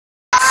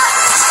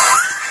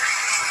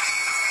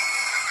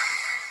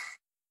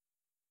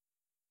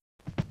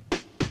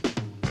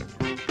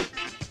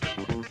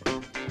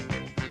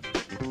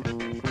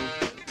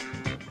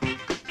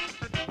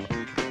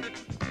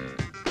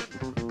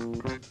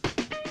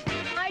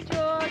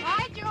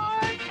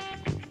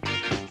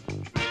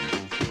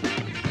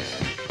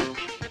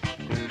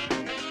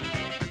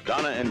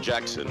Donna and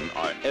Jackson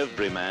are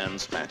every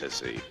man's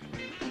fantasy.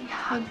 Let me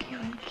hug you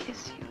and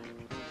kiss you.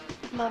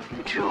 Love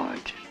you,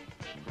 George.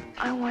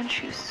 I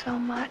want you so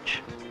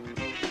much.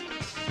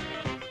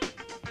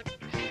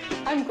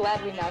 I'm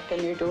glad we knocked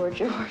on your door,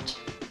 George.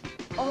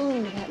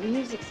 Oh, that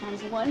music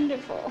sounds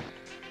wonderful.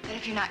 But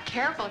if you're not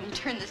careful and you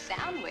turn the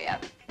sound way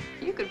up,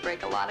 you could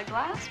break a lot of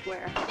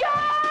glassware.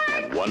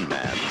 And one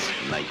man's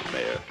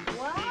nightmare.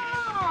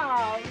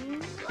 Wow!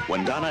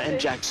 When Donna and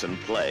Jackson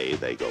play,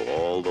 they go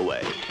all the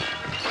way.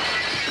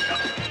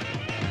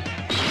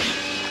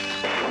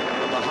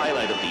 But the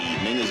highlight of the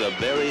evening is a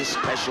very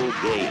special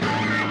game.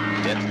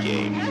 Death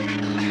game.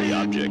 The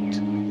object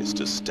is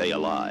to stay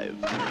alive.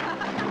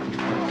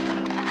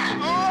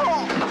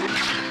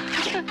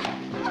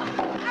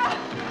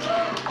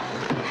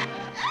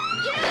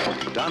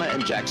 Donna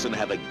and Jackson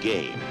have a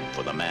game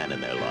for the man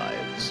in their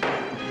lives.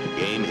 A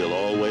game he'll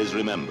always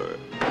remember,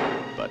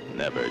 but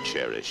never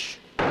cherish.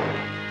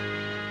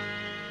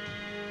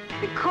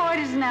 The court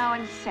is now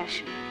in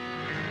session.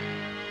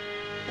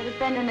 The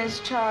defendant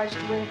is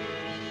charged with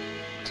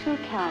 2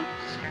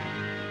 counts.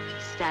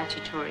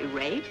 Statutory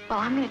rape. Well,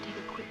 I'm gonna take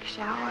a quick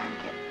shower and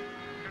get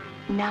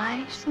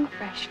nice and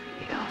fresh for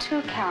you.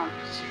 2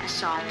 counts.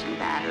 Assault and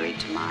battery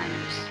to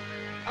minors.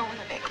 I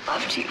wanna make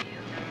love to you.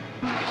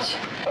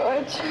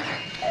 George. 2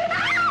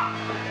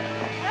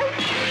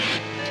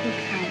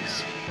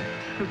 counts.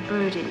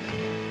 Perverted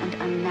and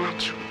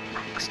unnatural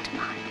acts to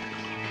minors.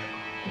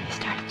 He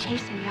started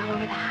chasing me all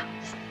over the house.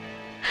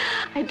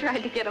 I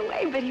tried to get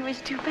away, but he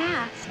was too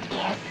fast.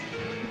 Yes.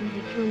 And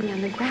he threw me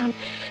on the ground,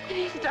 and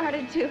he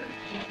started to.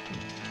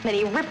 Then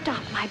he ripped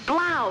off my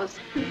blouse.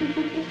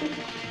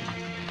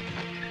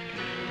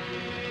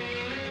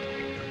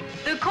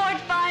 The court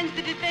finds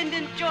the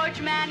defendant, George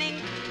Manning,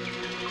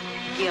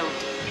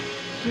 guilty.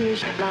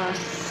 Here's your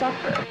last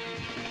supper.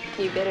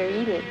 You better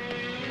eat it,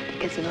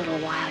 because in a little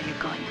while you're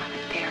going on a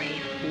very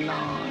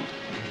long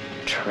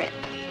trip.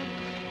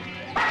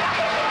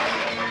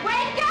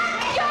 Wake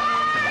up,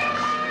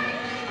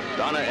 George!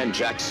 Donna and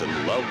Jackson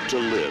love to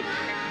live,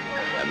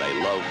 and they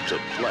love to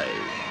play.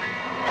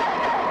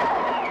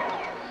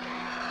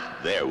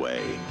 Their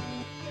way.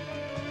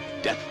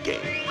 Death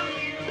game.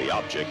 The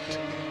object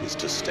is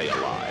to stay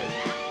alive.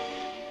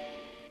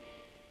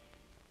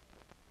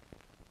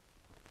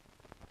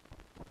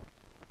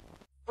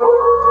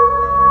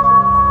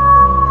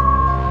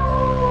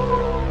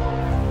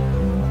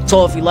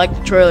 So if you like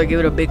the trailer, give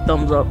it a big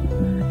thumbs up.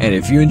 And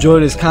if you enjoy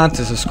this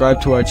content, subscribe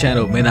to our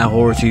channel, Midnite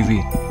Horror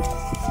TV.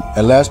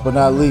 And last but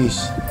not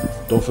least,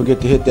 don't forget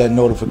to hit that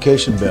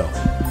notification bell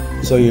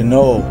so you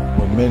know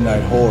when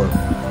Midnite Horror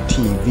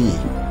TV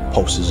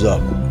posts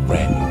up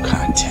brand new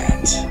content.